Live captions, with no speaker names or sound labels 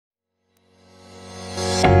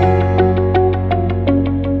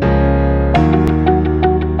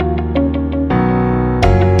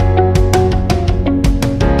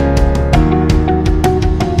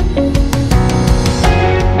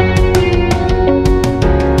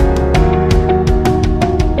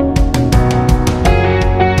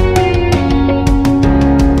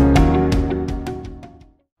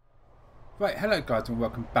Hello guys and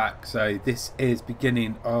welcome back. So this is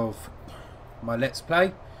beginning of my let's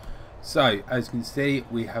play. So as you can see,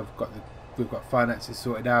 we've got finances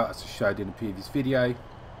sorted out as I showed in the previous video,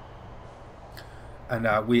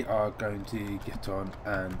 and we are going to get on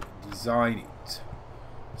and design it.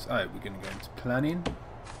 So we're going to go into planning,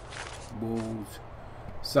 walls.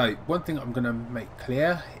 So one thing I'm going to make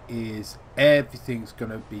clear is everything's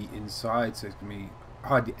going to be inside, so it's going to be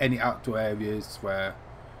hardly any outdoor areas where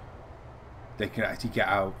they can actually get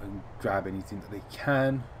out and grab anything that they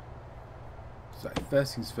can. So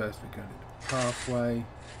first things first, we're going to do the pathway.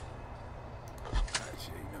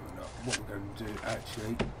 Actually, no, we're not. What we're going to do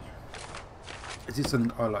actually is this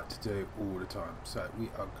something I like to do all the time. So we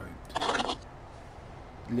are going to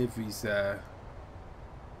deliveries there,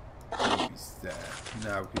 deliveries there.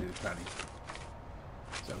 Now we're going to do the planning.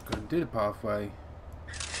 So we're going to do the pathway.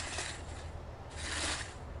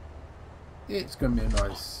 It's going to be a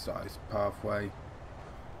nice sized pathway,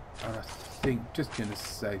 and I think just in the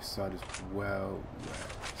safe side as well.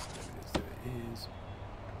 There it is.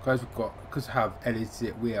 Because I have edited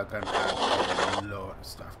it, we are going to have a lot of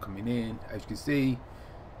stuff coming in. As you can see,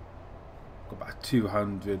 got about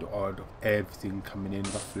 200 odd of everything coming in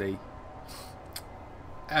roughly,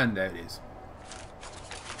 and there it is.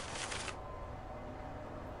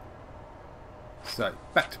 So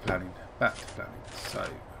back to planning. So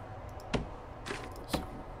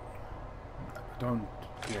don't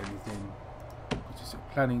do anything, just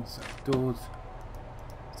planning. So doors.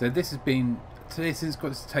 So this has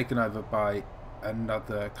got taken over by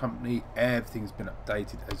another company. Everything's been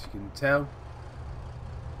updated, as you can tell.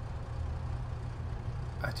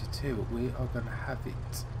 Actually too, we are going to have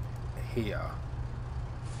it here.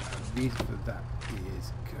 And the reason for that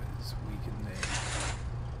is because we can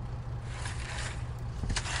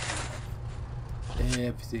then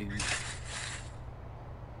everything.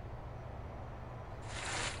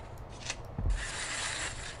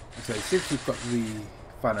 So since we've got the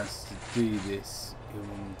finance to do this in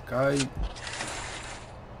one go,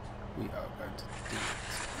 we are going to do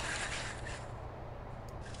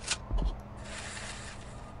it.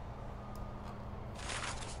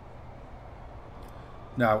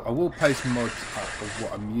 Now I will post mods up of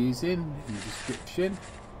what I'm using in the description.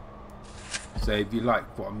 So if you like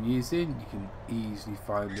what I'm using, you can easily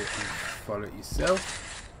find it and follow it yourself.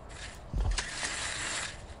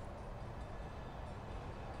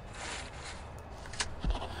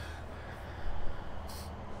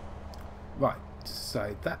 Right,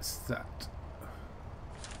 so that's that.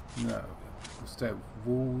 No, we'll stay with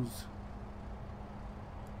walls.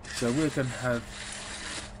 So we're going to have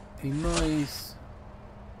a nice.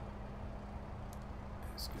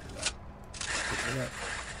 Let's get that. Look at that.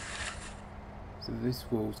 So this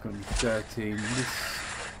wall is going to be 13. This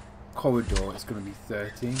corridor is going to be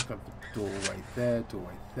 13. Got the doorway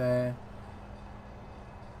there,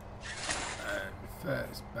 and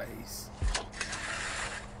first base.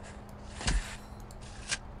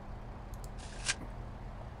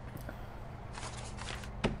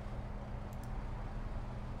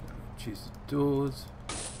 Choose the doors.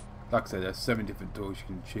 Like I said, there's so many different doors you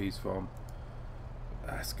can choose from.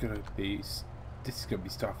 This is going to be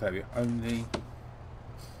staff area only.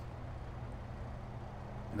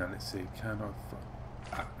 Now let's see, can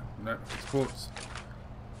I no, sports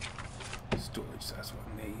storage, that's what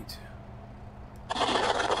I need.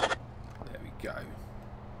 There we go.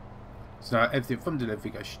 So now everything from delivery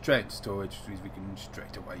goes straight to storage, which means we can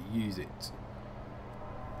straight away use it.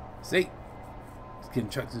 See? It's getting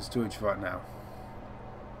chucked in storage right now.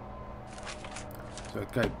 So I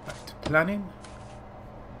go back to planning.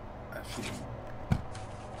 Actually,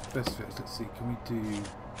 let's see, can we do...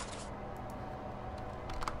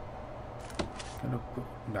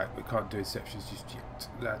 No, we can't do exceptions just yet.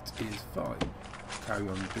 That is fine. Carry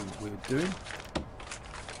on doing what we're doing.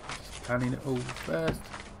 Just planning it all first.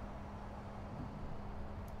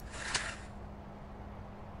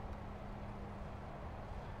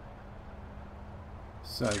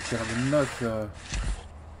 So we have another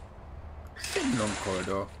long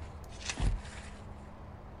corridor.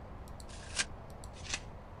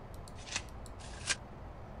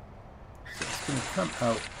 So it's going to come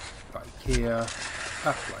out like here,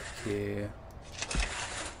 up like here,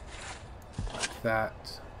 like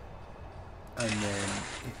that, and then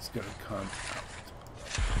it's going to come out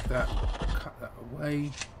like that. Cut that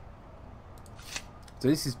away. So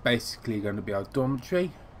this is basically going to be our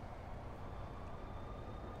dormitory.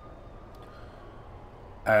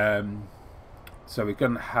 So we're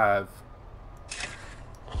going to have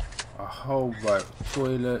a whole row of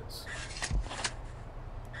toilets,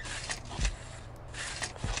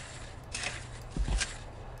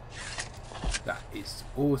 that It's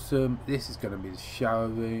awesome. This is going to be the shower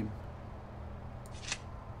room.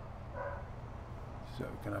 So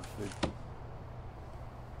we're going to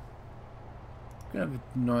have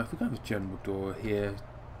a knife. We're going to have a general door here.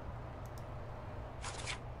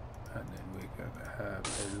 And then we're going to have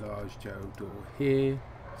a large general door here.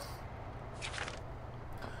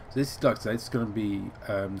 So this is, like I say, it's going to be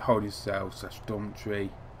holding cell /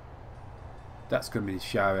 dormitory. That's going to be the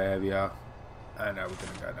shower area. And now we're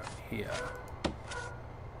going to go down here.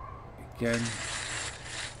 Again.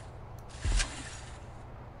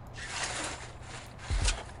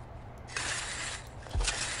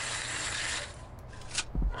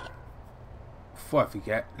 Before I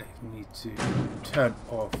forget, we need to turn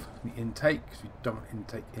off the intake because we don't want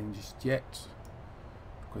intake in just yet.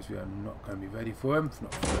 Because we are not going to be ready for them,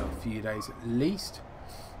 not for a few days at least.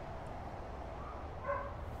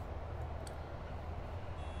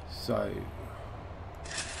 So,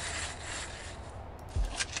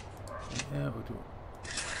 yeah,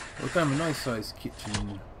 we're going with a nice sized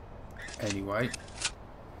kitchen anyway.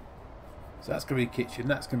 So that's going to be the kitchen,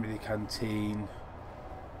 that's going to be the canteen.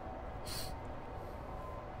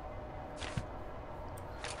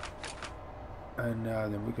 And now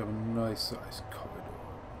then we've got a nice sized corridor.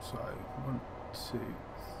 So 1, 2,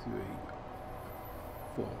 3,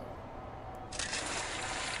 4.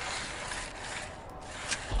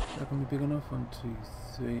 Is that going to be big enough? 1, 2,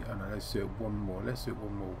 3. Oh no, let's do it one more. Let's do it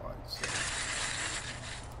one more wide. So.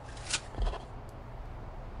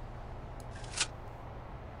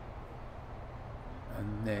 And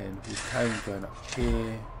then we carry going up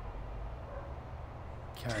here.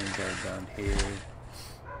 Carry going down here.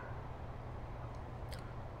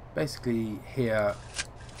 Basically here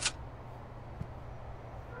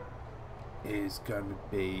is going to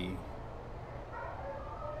be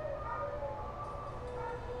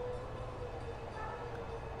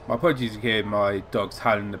my apologies if you hear my dogs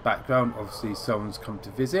howling in the background. Obviously someone's come to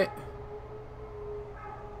visit.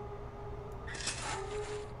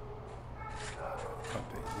 Can't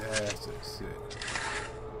do it there, so let's do it.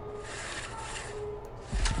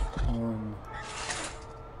 1,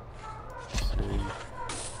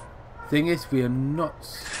 2. Thing is, we are not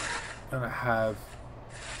going to have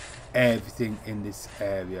everything in this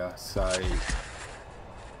area, so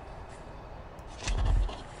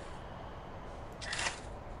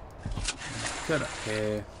turn up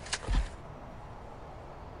here,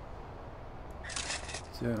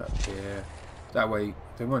 turn up here. That way,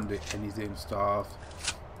 they won't do anything staff.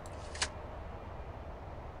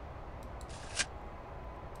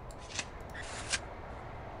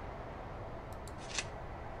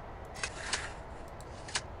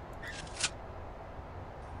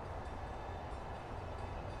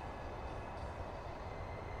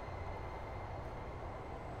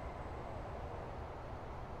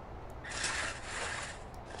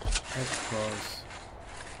 Across,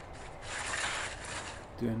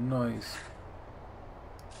 do a nice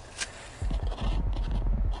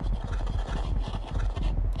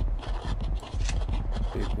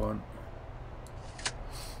big one.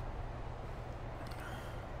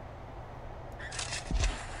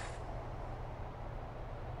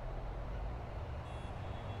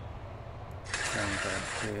 Down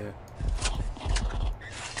here.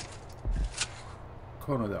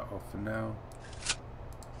 Corner that off for now.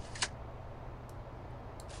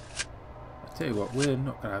 Tell you what, we're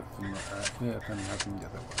not going to have them like that. We're going to have them the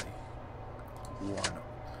other way. Why not?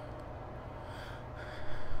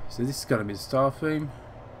 So this is going to be the staff room.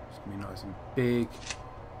 It's going to be nice and big.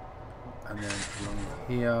 And then along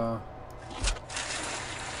here,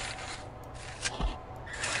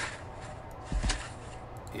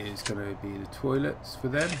 is going to be the toilets for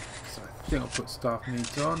them. So I think I'll put staff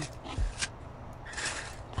needs on.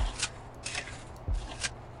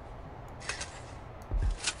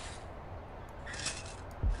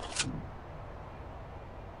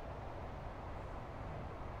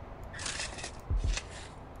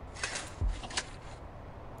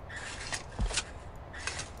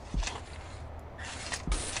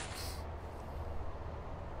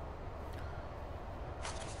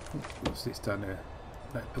 What's this down there?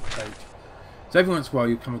 Notebook page. So every once in a while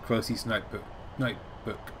you come across these notebook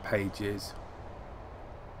pages.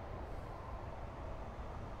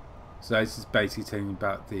 So this is basically telling you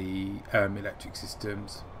about the electric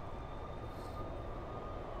systems.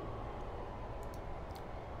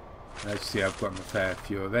 And as you see, I've got a fair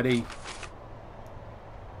few already.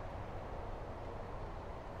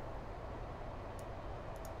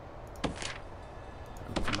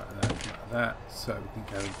 That, so we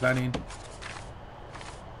can go in planning.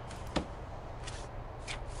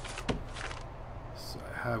 So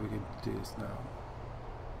how are we going to do this now?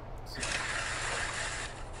 So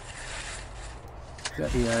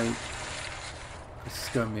 38. This is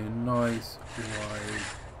going to be a nice wide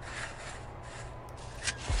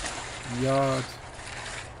yard.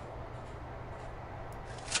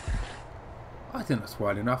 I think that's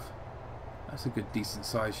wide enough. That's a good decent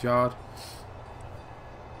sized yard.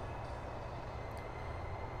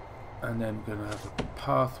 And then we're going to have a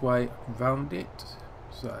pathway around it.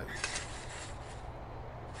 So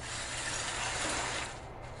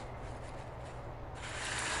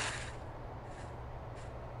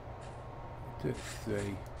do it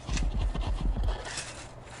 3.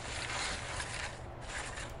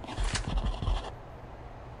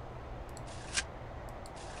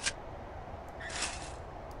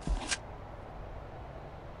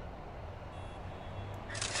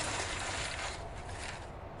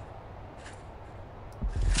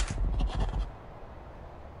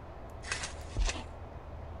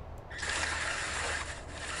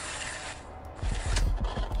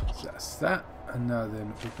 That, and now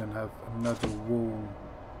then we can have another wall.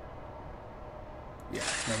 Yeah,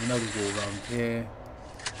 have another wall around here.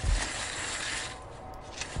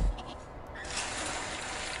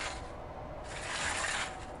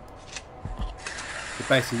 So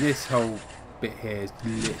basically this whole bit here is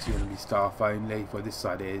literally going to be staff only. Well, this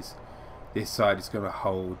side is. This side is going to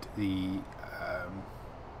hold the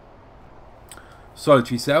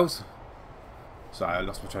solitary cells. Sorry, I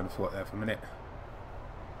lost my train of thought there for a minute.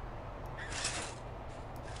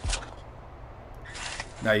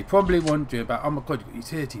 Now you're probably wondering about, oh my god, you've got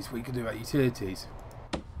utilities, what you can do about utilities.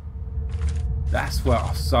 That's where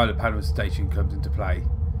our solar panel station comes into play.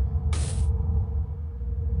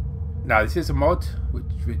 Now this is a mod,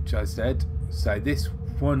 which I said, so this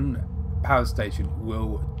one power station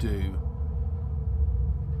will do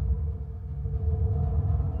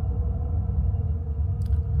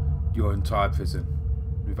your entire prison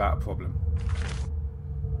without a problem.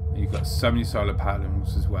 You've got so many solar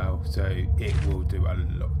panels as well, so it will do a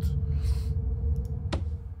lot.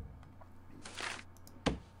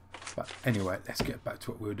 But anyway, let's get back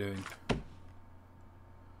to what we were doing.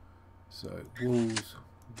 So walls,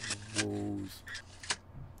 walls,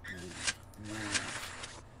 walls, walls.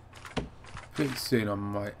 Pretty soon I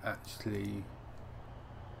might actually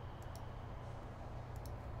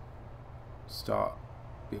start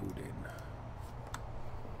building.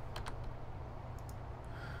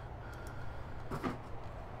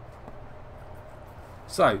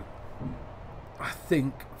 So, I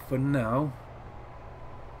think for now,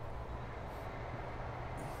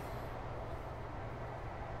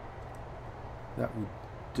 that would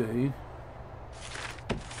do.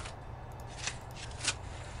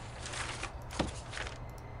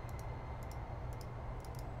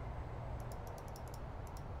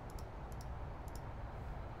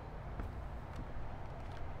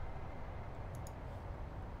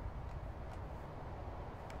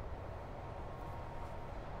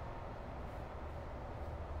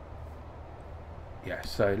 Yeah,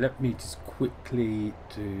 so let me just quickly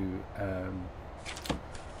do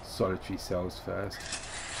solitary cells first,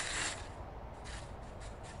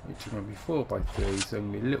 which are going to be 4 by 3, so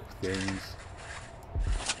going to be little things.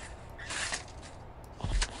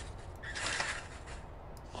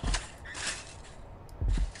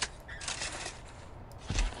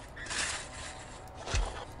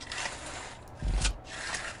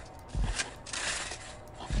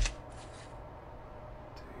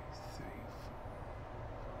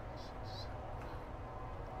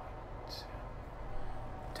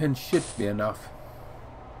 Should be enough.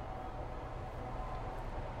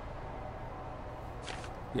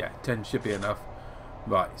 Yeah, 10 should be enough.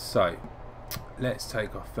 Right, so let's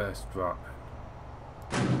take our first run.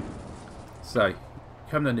 So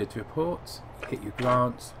come down here to reports, hit your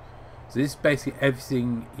grants. So this is basically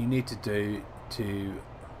everything you need to do to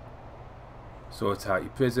sort out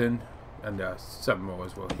your prison, and there are some more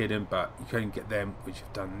as well hidden, but you can only get them once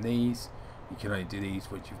you've done these. You can only do these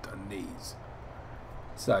once you've done these.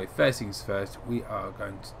 So first things first, we are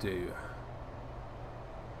going to do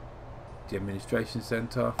the administration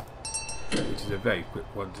centre, which is a very quick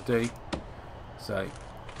one to do. So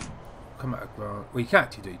come out of grant. Well, you can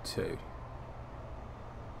actually do 2.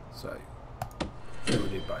 So we'll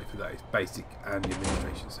do both of those, basic and the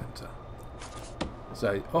administration centre.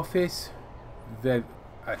 So office,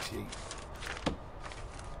 actually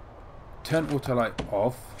turn auto light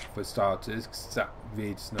off for starters, because that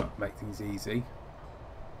really does not make things easy.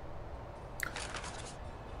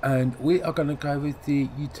 And we are going to go with the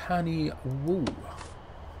Yutani wall.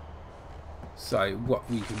 So what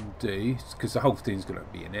we can do, because the whole thing's going to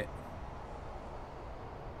be in it.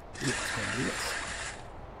 Let's go do this.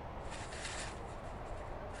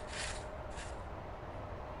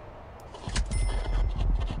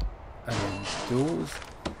 doors.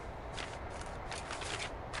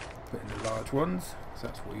 Put in the large ones, because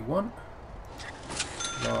that's what you want.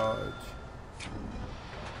 Large.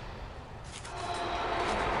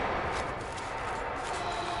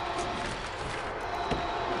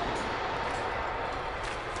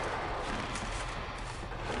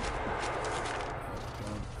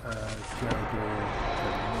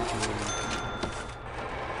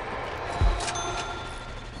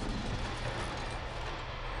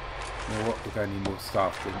 You know what, we're going to need more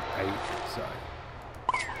staff than 8, so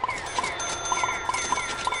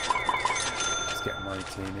let's get my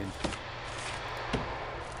team in.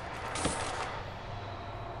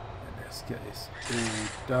 And let's get this all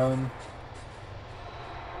done.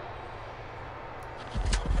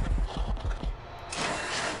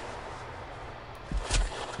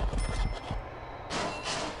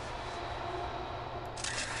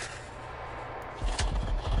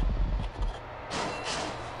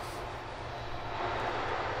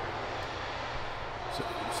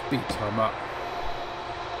 Speed time up.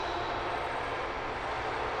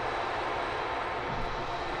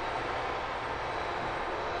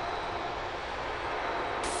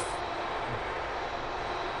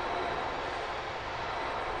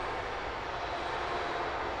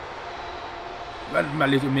 Run, my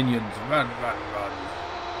little minions, run, run, run.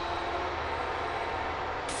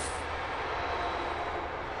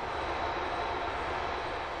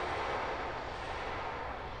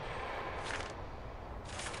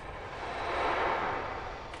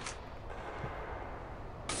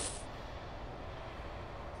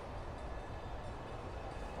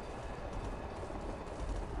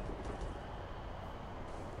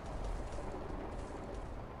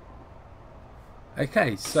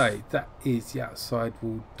 Okay, so that is the outside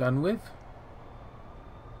wall done with.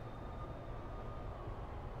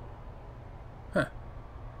 Huh.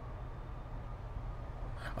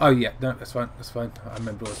 Oh yeah, no, that's fine, that's fine. I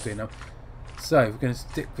remember what I was doing now. So we're going to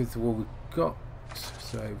stick with the wall we've got.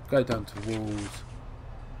 So go down to walls,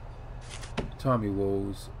 timey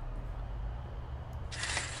walls,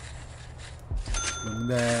 along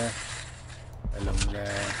there, along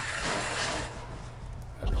there,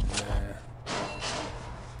 along there.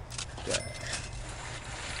 There.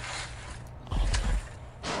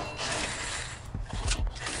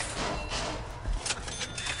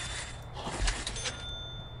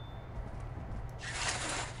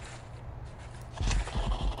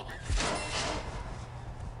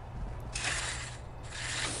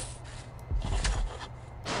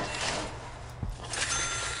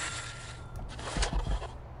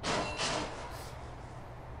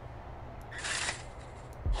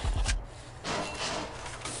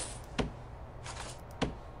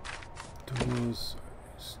 Doors,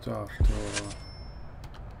 staff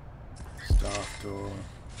door,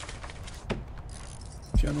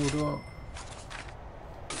 general door,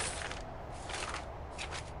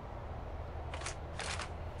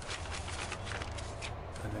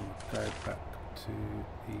 and then go back to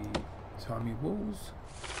the timey walls.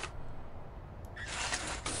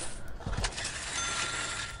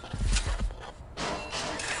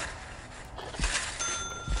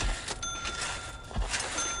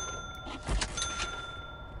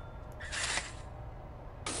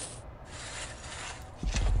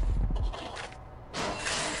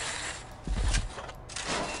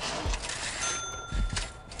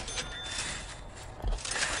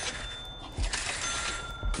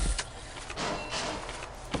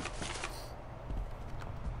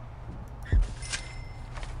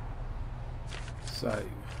 So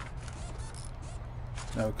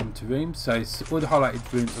now we come to rooms. So all the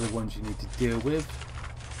highlighted rooms are the ones you need to deal with.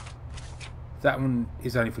 That one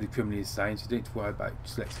is only for the criminally insane, so you don't need to worry about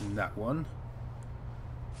selecting that one.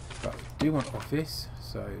 But we do want office,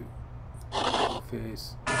 so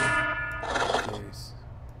office, office,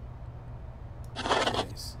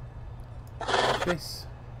 office, office.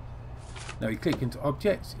 Now you click into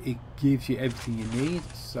objects, it gives you everything you need.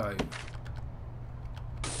 So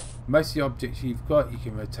most of the objects you've got, you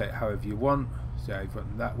can rotate however you want. So if you want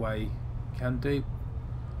them that way, you can do.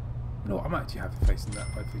 No, I'm actually happy facing that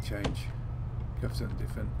way for a change. Go for something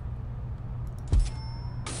different.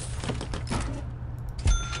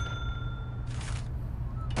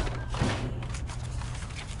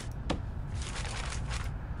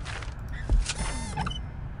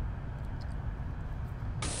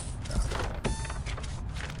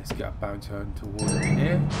 Let's get a bounty on to Warden in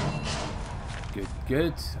here. Good,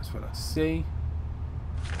 good. That's what I like to see.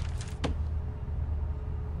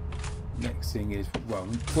 Next thing is, well,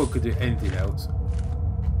 before we could do anything else,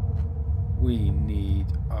 we need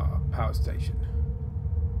our power station.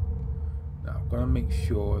 Now, I'm going to make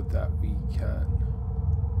sure that we can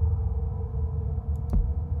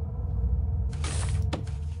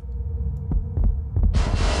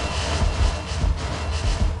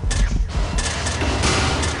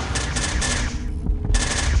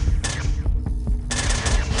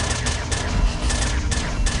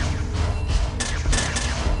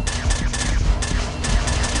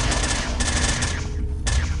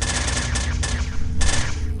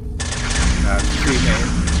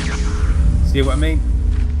See what I mean?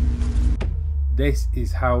 This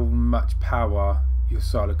is how much power your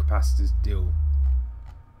solar capacitors deal.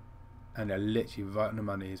 And they're literally right on the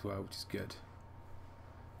money as well, which is good.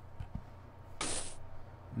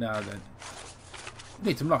 Now then, we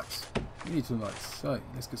need some lights. We need some lights. So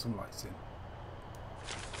let's get some lights in.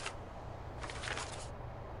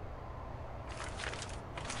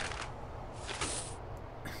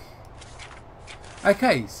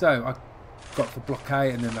 Okay, so I got the block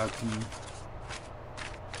A, and then I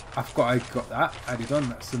got that added on.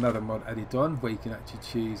 That's another mod added on where you can actually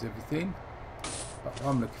choose everything. But what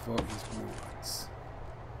I'm looking for is wall lights,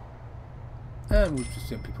 and we'll just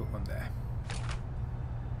simply put one there.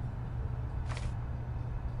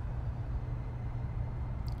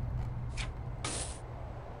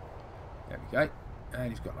 There we go,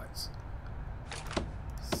 and he's got lights.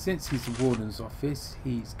 Since he's the warden's office,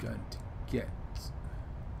 he's going to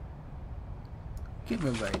give him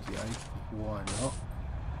a radio. Why not?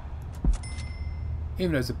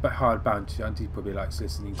 Even though it's a bit hard bounty hunt, he probably likes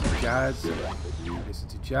listening to jazz. So listen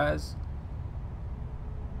to jazz.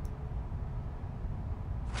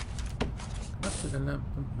 Can I put a lamp?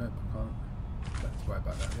 No, I can't. Don't worry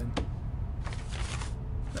about that then.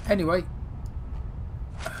 But anyway,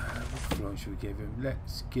 what floor should we give him?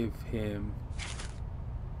 Let's give him.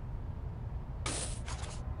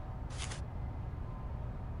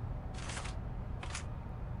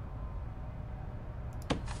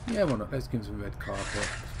 Yeah, why not? Let's give him some red carpet.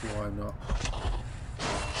 Why not?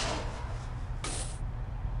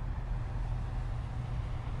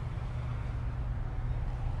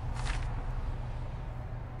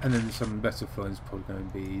 And then some better flooring is probably going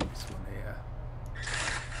to be this one here.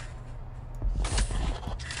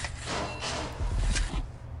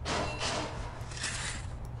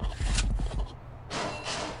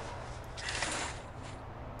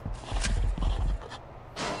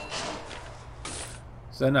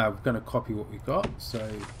 So now we're going to copy what we got. So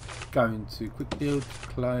go into quick build,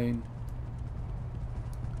 clone.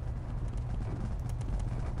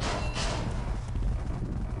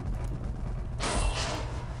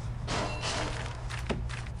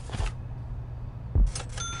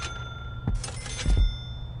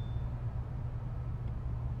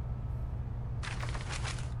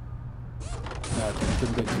 Now we're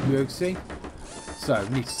going to go to bureaucracy. So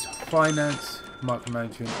we need finance,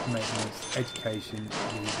 micromanagement, maintenance, education,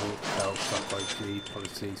 legal, health, psychology,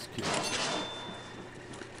 policy, security.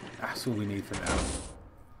 That's all we need for now.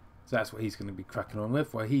 So that's what he's going to be cracking on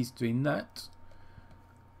with. While he's doing that,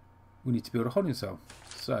 we need to build a holding cell.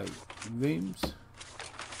 So, rooms.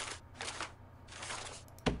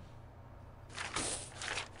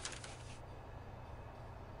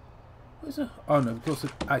 Where's a... Oh no, of course,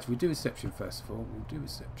 actually we'll do reception first of all. We'll do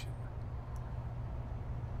reception.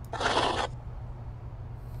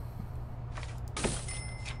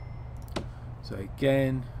 So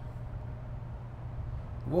again,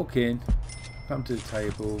 walk in, come to the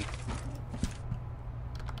table,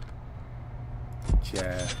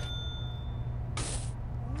 chair,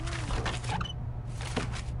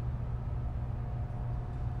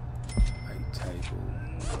 a table,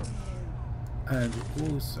 and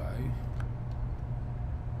also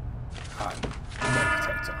a metal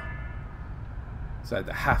detector. So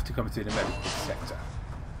they have to come to the medical sector.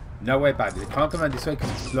 No way about it. They can't come around this way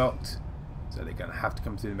because it's blocked. So they're going to have to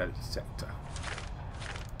come to the medical sector.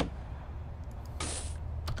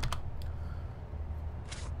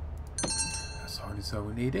 That's all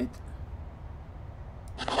we needed.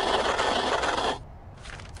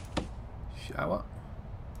 Shower.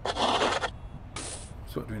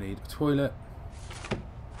 So what do we need? A toilet.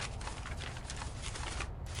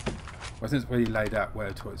 Well, since it's already laid out where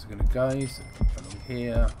the toilets are going to go, so along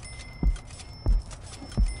here.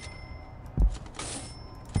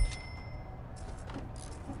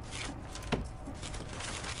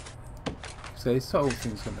 So this whole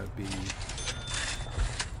thing's going to be this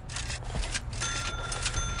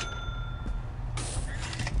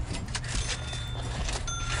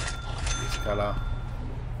colour.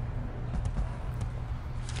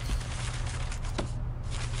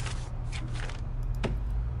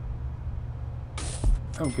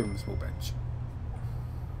 I'll give him a small bench.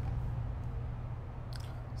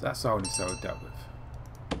 So that's the whole cell dealt with,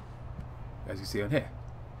 as you see on here.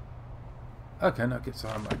 Okay, now get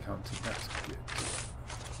some accounting. That's good.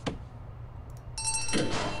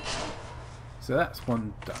 So that's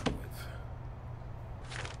one done with.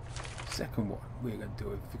 Second one we're going to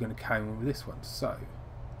do it. We're going to carry on with this one. So,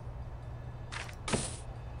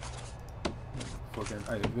 before going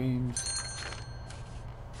over rooms,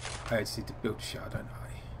 I just need to build a shower, don't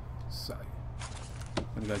I? So, I'm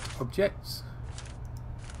going to go to objects,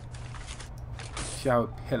 shower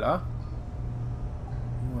pillar.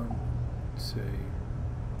 1, 2.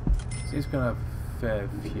 So it's going to have a fair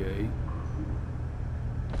few.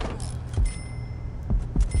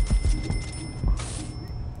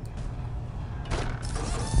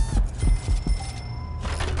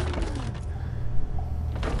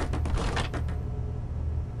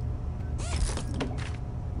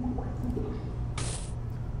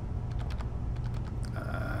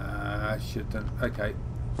 Should have done. Okay,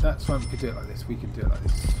 that's fine. We can do it like this. We can do it like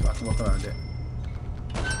this. So I can walk around it.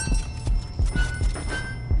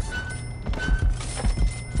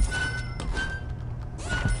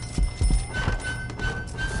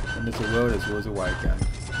 And there's a will, there's always a way again.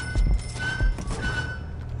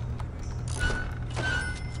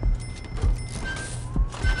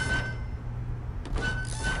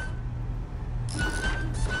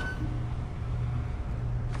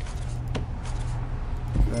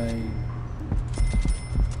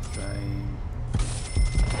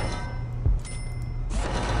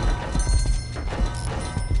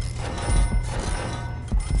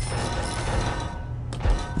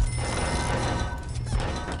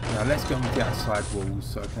 Let's go on with the outside walls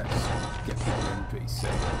so I can actually get people in pretty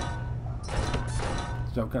soon.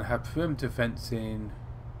 So I'm going to have perimeter fencing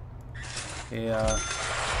here.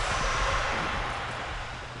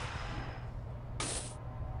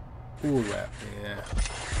 All the way up here.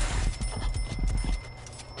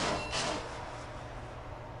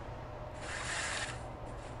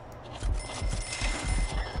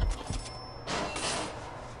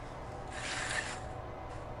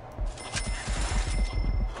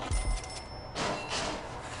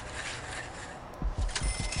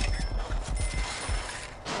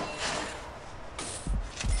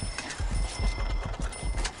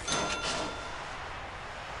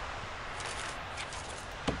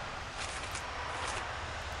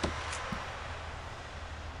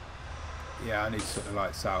 Yeah, I need to sort the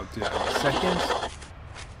lights out. I'll do that in a second.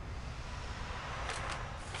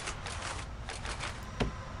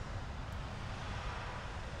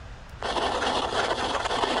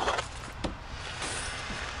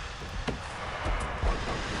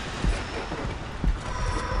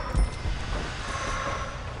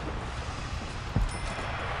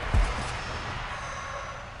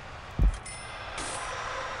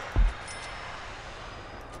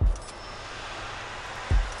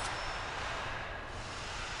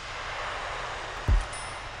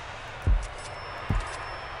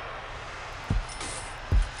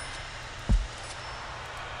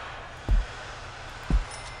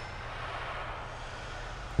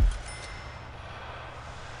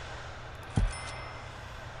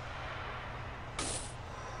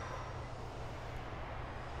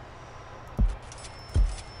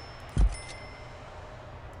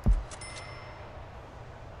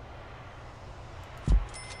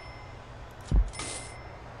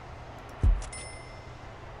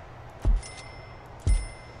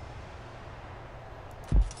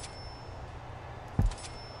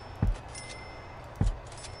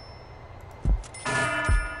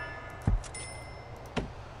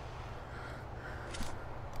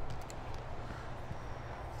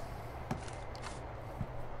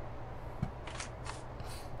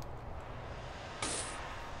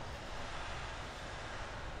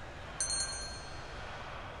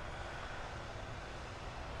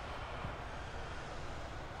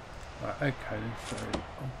 Right, okay, so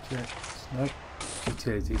objects, no,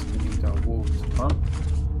 utilities, we need our water pump,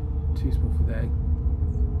 too small for there.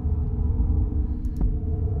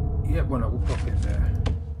 Yeah, well no, we'll pop it in there,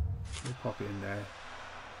 we'll pop it in there.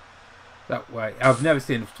 That way, I've never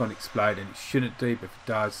seen this one explode and it shouldn't do, but if it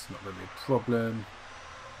does, it's not going to be a problem.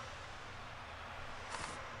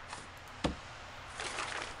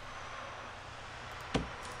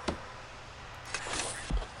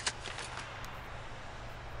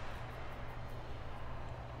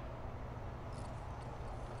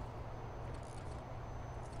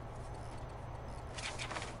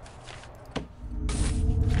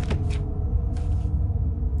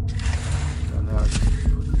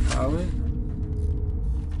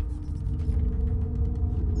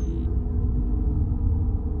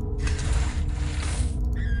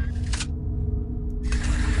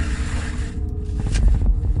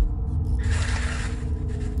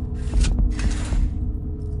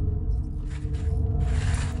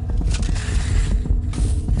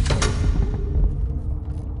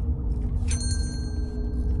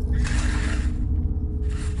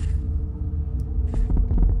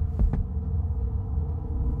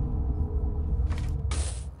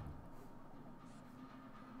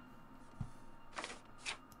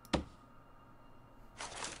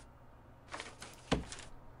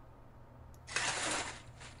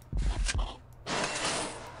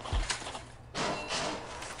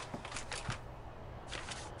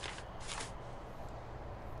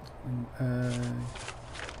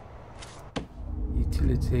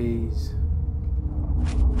 Utilities.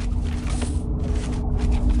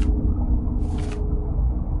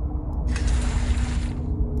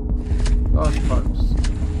 Large pipes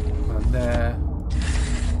around there.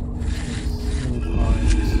 Small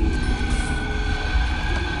pipes.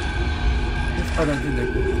 I don't think they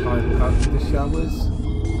can climb out of the showers.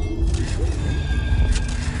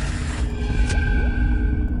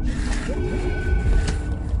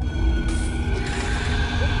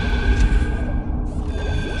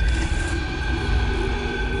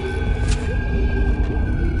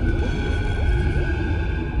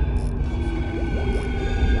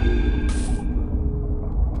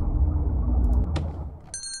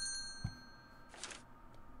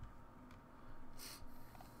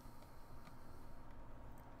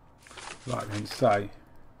 Right then, so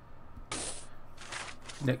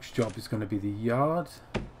next job is going to be the yard.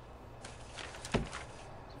 So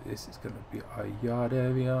this is going to be our yard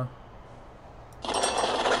area. And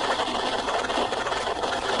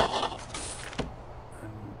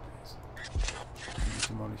it's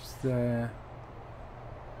demolished there.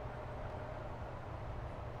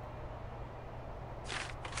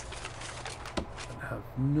 And have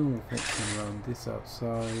normal fencing around this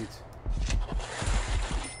outside.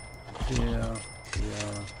 Here.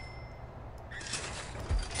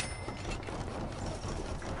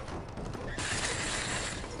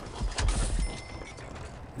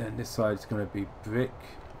 Then this side is going to be brick.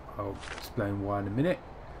 I'll explain why in a minute.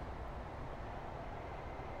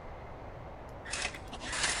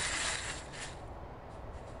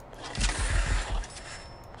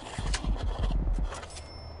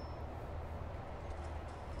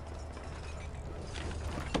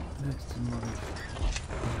 Let's demolish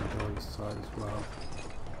the other side as well.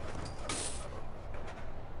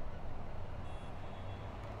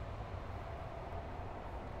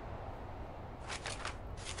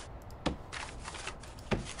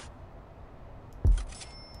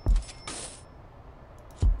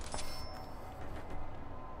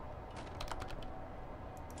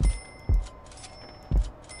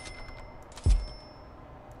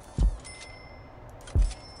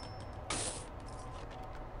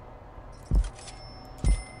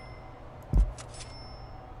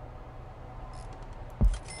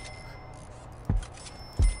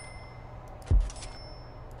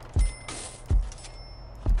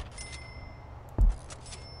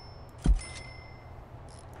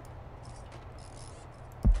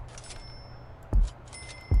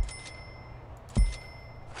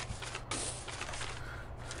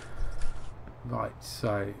 Right,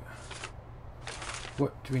 so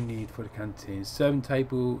what do we need for the canteen? Serving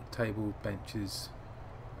table, benches.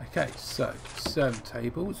 Okay, so serving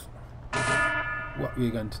tables. What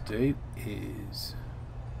we're going to do is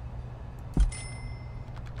put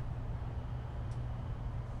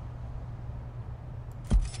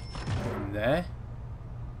them there.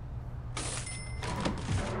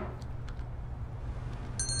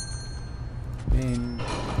 In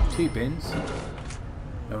 2 bins.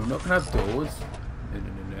 No, we're not going to have doors.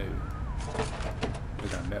 No. We're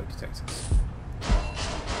going to metal detectors.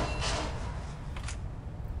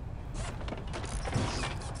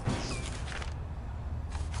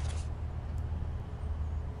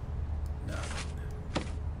 No.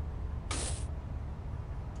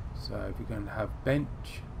 So we're going to have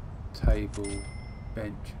bench, table,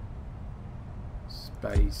 bench,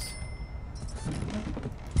 space.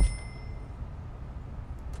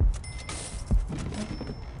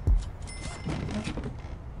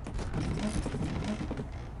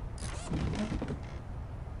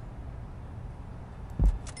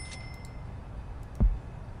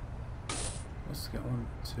 Let's get 1,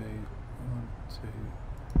 2, 1, 2.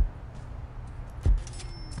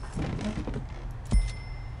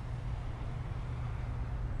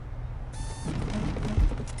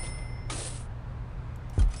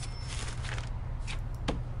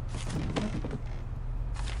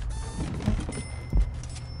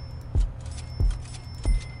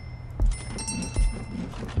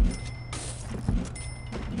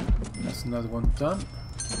 That's another one done.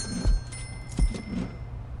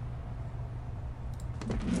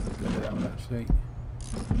 Go to that one actually.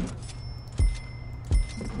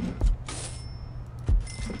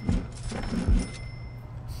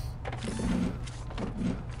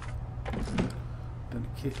 Done a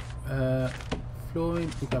kit.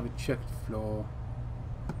 Flooring. We have a checked floor.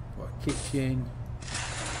 Got a kitchen.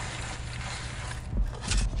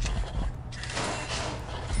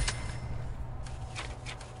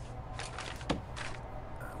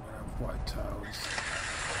 White tiles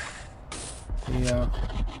here.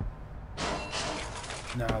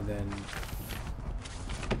 Now then,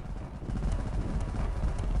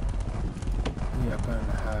 we are going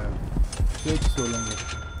to have goods all along the...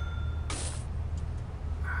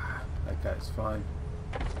 Okay, it's fine.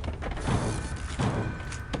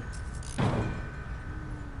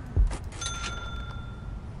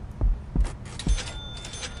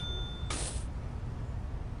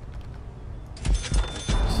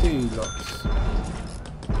 Two lots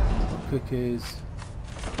of cookies.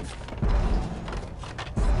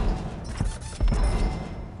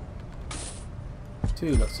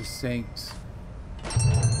 Two lots of sinks.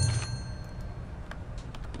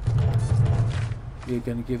 We're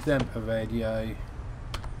going to give them a radio.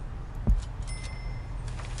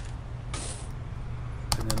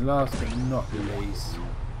 And then last but not least,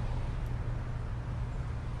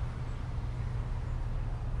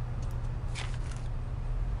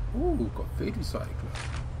 ooh, we've got food recycler.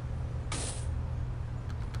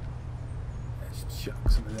 Let's chuck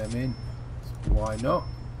some of them in. Why not?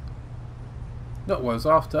 Not what I was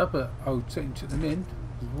after, but I'll take them in.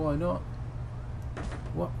 Why not?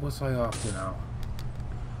 What was I after now?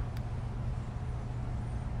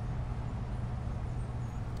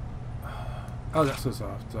 Oh, that's what I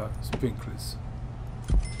was after. Sprinklers.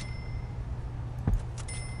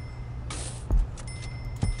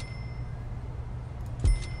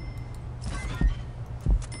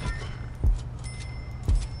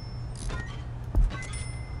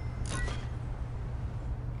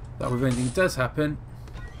 That if anything does happen,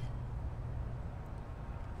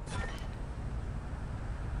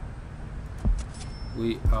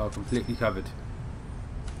 we are completely covered.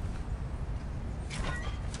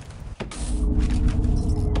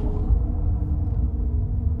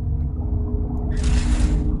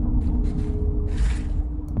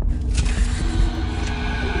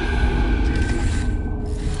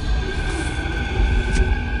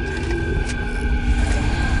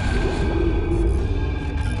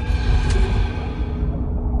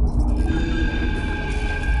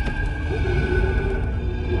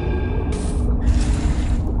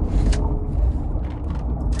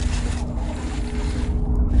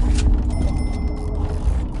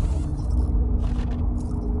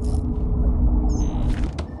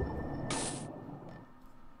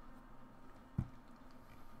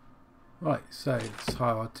 Right, so let's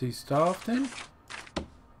hire our 2 staff then.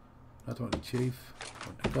 I don't want the chief, I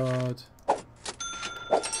want the guard.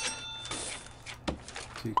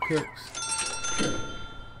 2 cooks.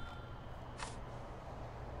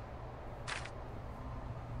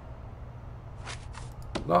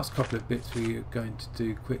 Last couple of bits we're going to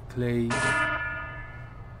do quickly.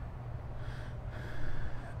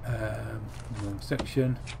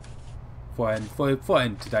 Section. Before I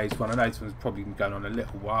end today's one, I know this one's probably been going on a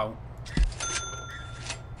little while.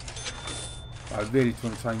 I really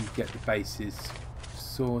want to try and get the bases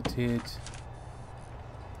sorted.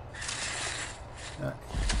 Oh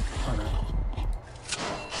no.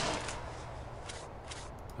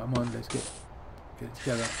 Come on, let's get it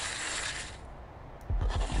together.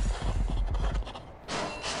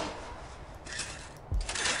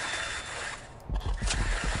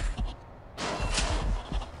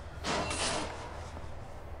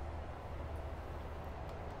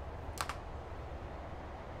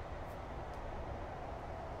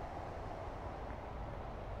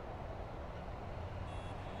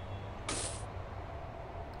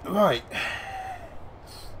 Right.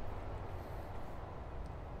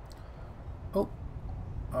 Oh,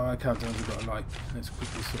 our countdown's got a light. Let's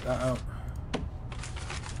quickly sort that out.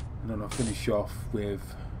 And then I'll finish off with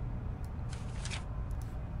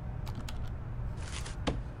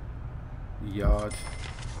the yard.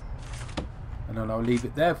 And then I'll leave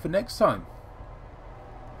it there for next time.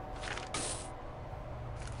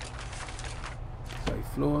 So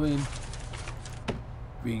flooring,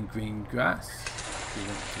 green grass. We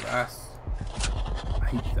went to us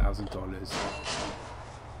 $8,000.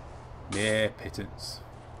 Mere pittance.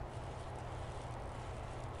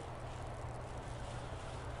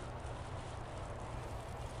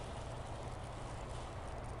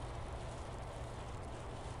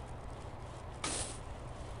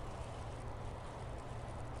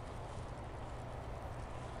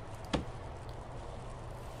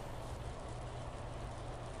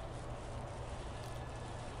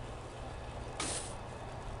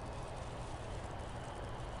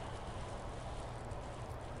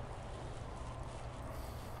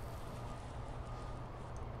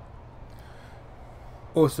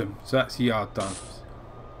 Awesome, so that's the yard done.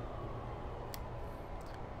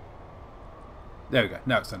 There we go,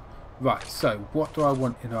 now it's done. Right, so what do I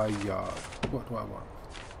want in our yard? What do I want?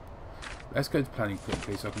 Let's go to planning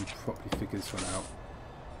quickly so I can properly figure this one out.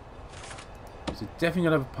 So definitely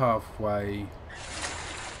gonna have a pathway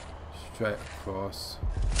straight across.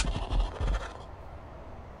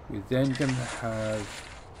 We're then going to have...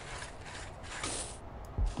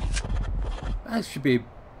 That should be a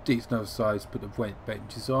decent enough size to put the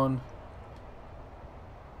benches on.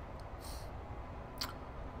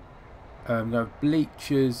 I'm going to have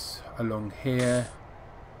bleachers along here.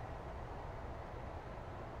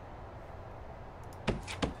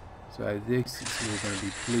 So this is all going to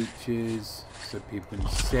be bleachers, so people can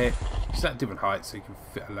sit. It's at different heights so you can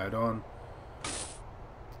fit a load on.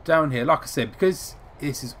 Down here, like I said, because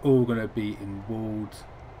this is all going to be in walled,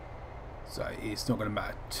 so it's not going to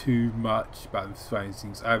matter too much about them throwing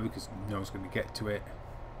things over because no one's going to get to it.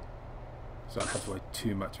 So I don't have to worry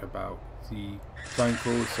too much about the phone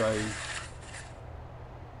call. So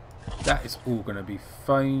that is all going to be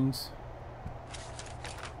phones.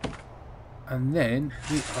 And then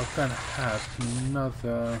we are going to have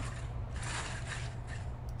another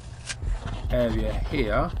area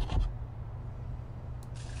here.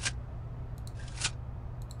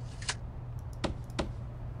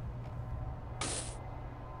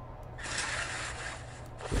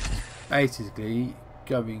 Which is basically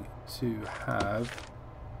going to have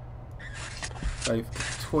both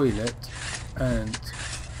a toilet and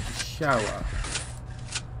a shower.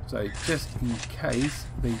 So just in case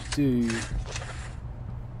they do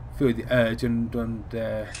feel the urge and on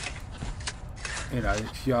their, you know,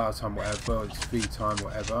 shower time, whatever, or it's free time,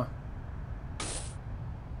 whatever,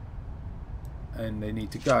 and they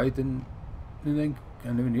need to go, then and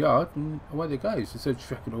they're in the yard and away they go. So instead of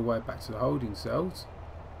trekking all the way back to the holding cells,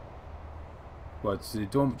 well, to the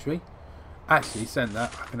dormitory. Actually, saying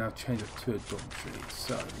that, I can now change it to a dormitory.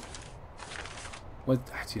 So, well,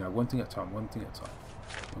 actually, no, one thing at a time. One thing at a time.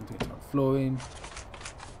 One thing at a time. Flooring.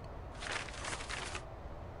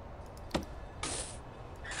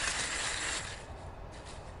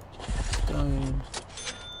 Stone.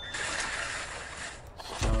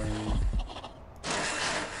 Stone.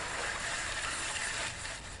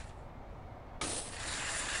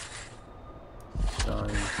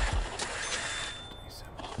 Stone.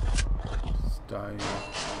 Stone.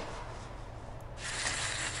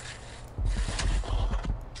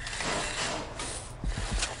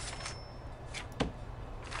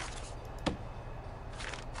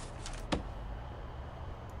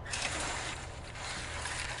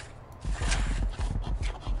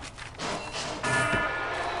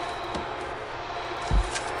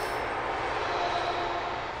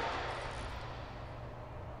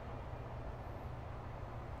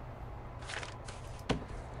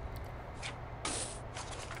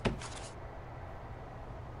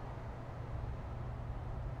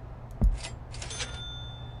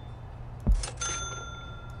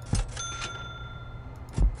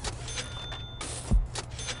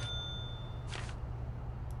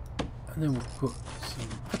 And then we'll put some...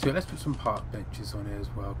 Actually, let's put some park benches on here as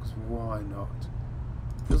well, because why not?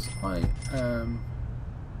 Because I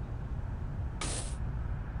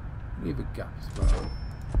leave a gap as well.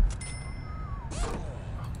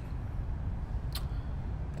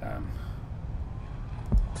 Damn.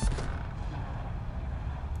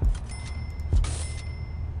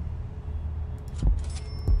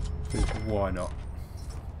 Because why not?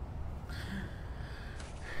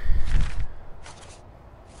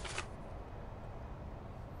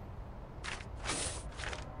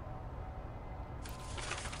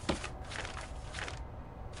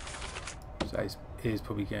 So it is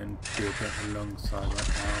probably getting to be a bit of a long side right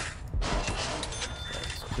now. So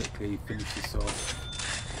let's quickly finish this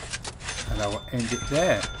off. And I will end it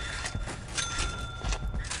there.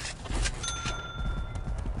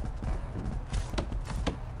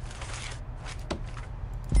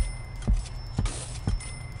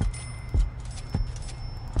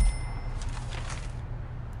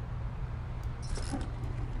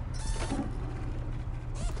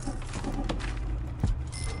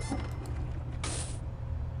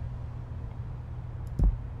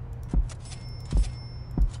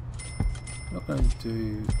 I'm not going to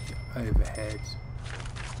do the overhead.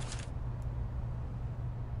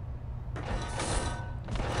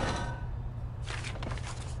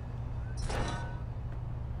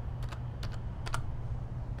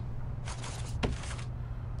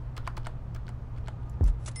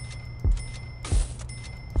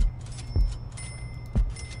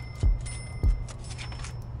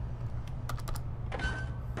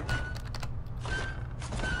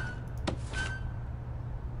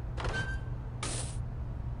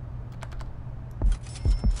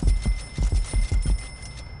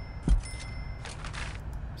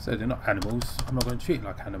 So they're not animals. I'm not going to treat them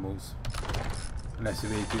like animals. Unless they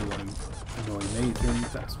really do want to annoy me, then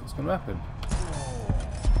that's what's going to happen.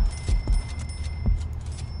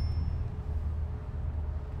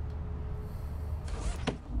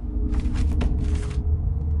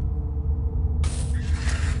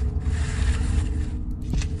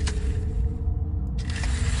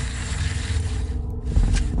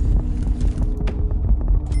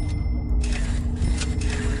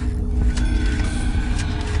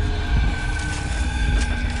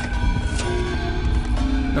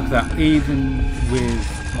 even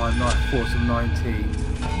with my force of 19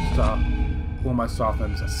 staff, all my staff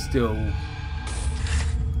members are still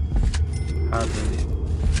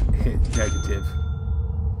haven't hit negative.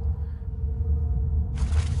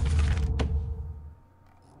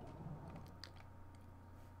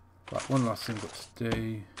 Right, one last thing got to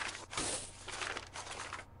do.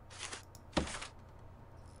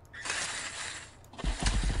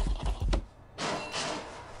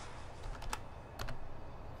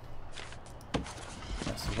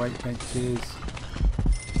 That's the weight benches.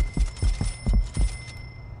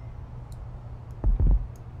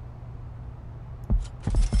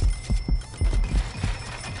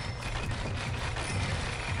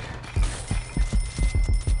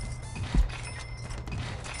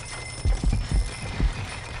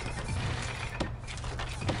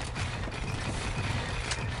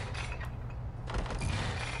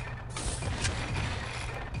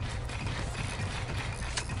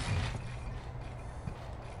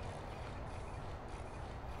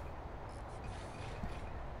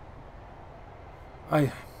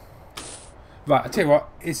 Right, I tell you what,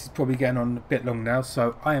 this is probably getting on a bit long now,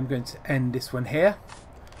 so I am going to end this one here.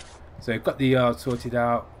 So I've got the yard sorted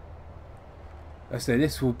out. Like I say,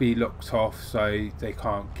 this will be locked off so they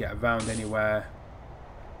can't get around anywhere.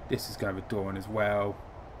 This is going to have a door on as well.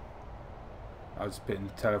 I'll just put in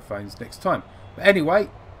the telephones next time. But anyway,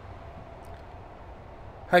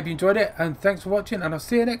 hope you enjoyed it, and thanks for watching, and I'll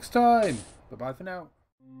see you next time. Bye bye for now.